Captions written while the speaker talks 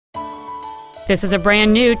This is a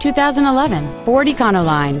brand new 2011 Ford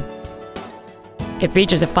Econoline. It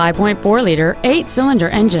features a 5.4-liter 8-cylinder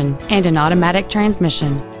engine and an automatic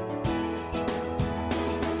transmission.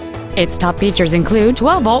 Its top features include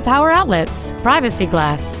 12-volt power outlets, privacy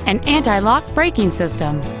glass, an anti-lock braking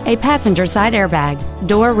system, a passenger side airbag,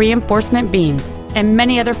 door reinforcement beams, and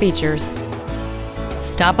many other features.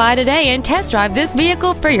 Stop by today and test drive this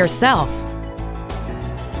vehicle for yourself.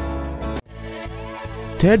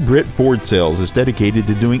 Ted Britt Ford Sales is dedicated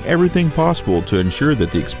to doing everything possible to ensure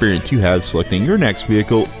that the experience you have selecting your next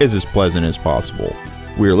vehicle is as pleasant as possible.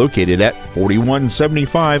 We are located at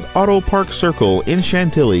 4175 Auto Park Circle in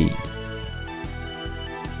Chantilly.